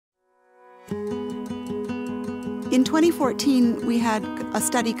In 2014, we had a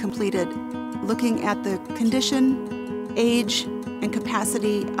study completed looking at the condition, age, and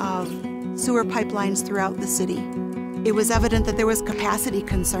capacity of sewer pipelines throughout the city. It was evident that there was capacity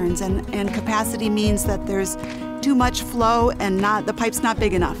concerns, and capacity means that there's too much flow and the pipe's not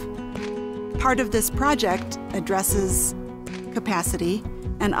big enough. Part of this project addresses capacity,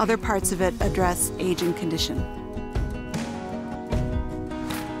 and other parts of it address age and condition.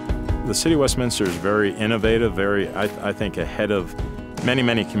 The City of Westminster is very innovative, I think, ahead of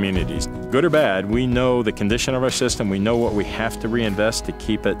many communities. Good or bad, we know the condition of our system, we know what we have to reinvest to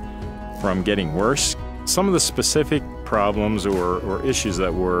keep it from getting worse. Some of the specific problems or issues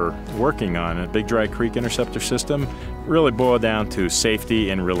that we're working on in Big Dry Creek interceptor system really boil down to safety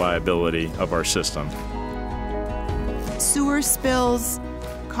and reliability of our system. Sewer spills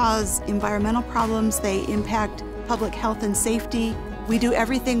cause environmental problems, they impact public health and safety. We do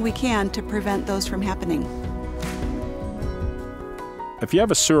everything we can to prevent those from happening. If you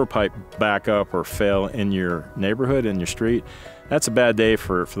have a sewer pipe back up or fail in your neighborhood, in your street, that's a bad day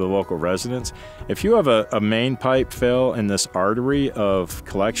for the local residents. If you have a main pipe fail in this artery of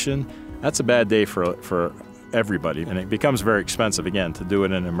collection, that's a bad day for everybody. And it becomes very expensive, again, to do it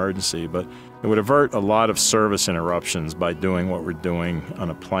in an emergency. But it would avert a lot of service interruptions by doing what we're doing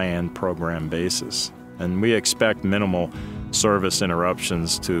on a planned program basis. And we expect minimal service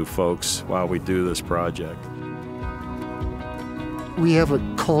interruptions to folks while we do this project. We have a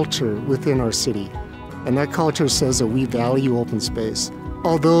culture within our city, and that culture says that we value open space.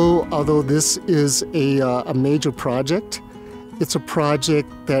 Although this is a major project, it's a project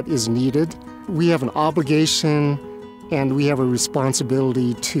that is needed. We have an obligation and we have a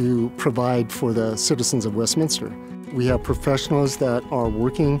responsibility to provide for the citizens of Westminster. We have professionals that are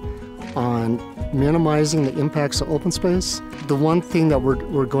working on minimizing the impacts of open space. The one thing that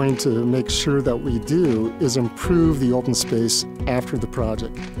we're going to make sure that we do is improve the open space after the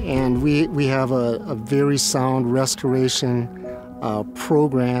project. And we have a very sound restoration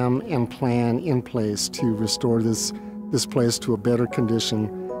program and plan in place to restore this place to a better condition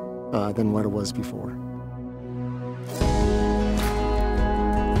than what it was before.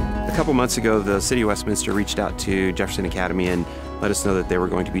 A couple months ago, the City of Westminster reached out to Jefferson Academy and let us know that they were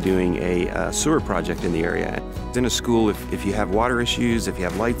going to be doing a sewer project in the area. In a school, if you have water issues, if you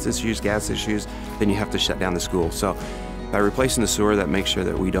have lights issues, gas issues, then you have to shut down the school. So by replacing the sewer, that makes sure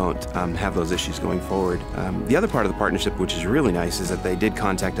that we don't have those issues going forward. The other part of the partnership, which is really nice, is that they did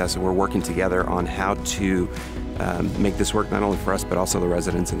contact us and we're working together on how to make this work not only for us, but also the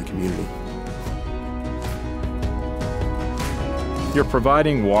residents in the community. You're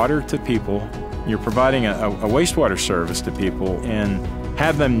providing water to people, you're providing a wastewater service to people, and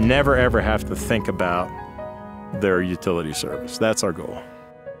have them never ever have to think about their utility service. That's our goal.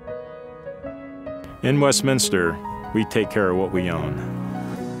 In Westminster, we take care of what we own.